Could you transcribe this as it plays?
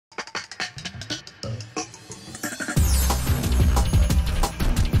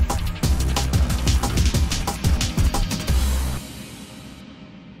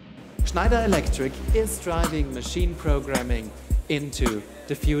Schneider Electric is driving machine programming into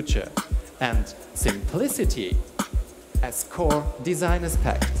the future and simplicity as core design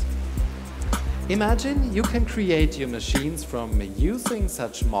aspect. Imagine you can create your machines from using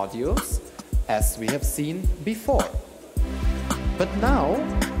such modules as we have seen before. But now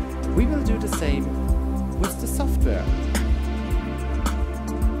we will do the same with the software.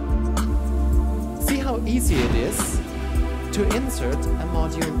 See how easy it is to insert a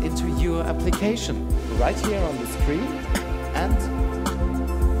module into your application right here on the screen,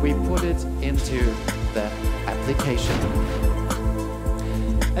 and we put it into the application.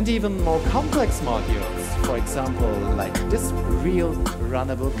 And even more complex modules, for example, like this real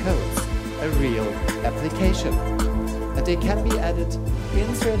runnable codes, a real application. And they can be added,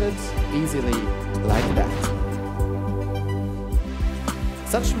 inserted easily like that.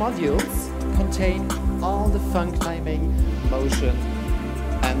 Such modules contain all the funk timing, motion,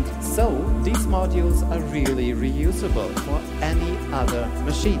 and so these modules are really reusable for any other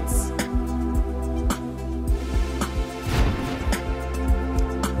machines.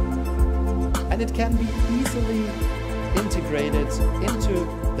 And it can be easily integrated into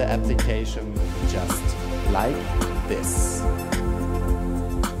the application just like this.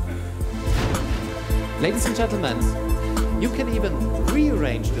 Ladies and gentlemen, you can even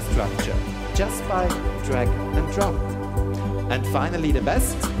rearrange the structure just by drag and drop. And finally, the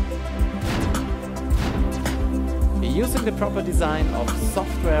best, using the proper design of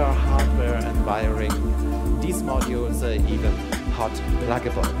software, hardware and wiring, these modules are even hot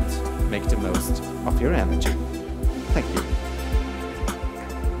pluggable. Make the most of your energy. Thank you.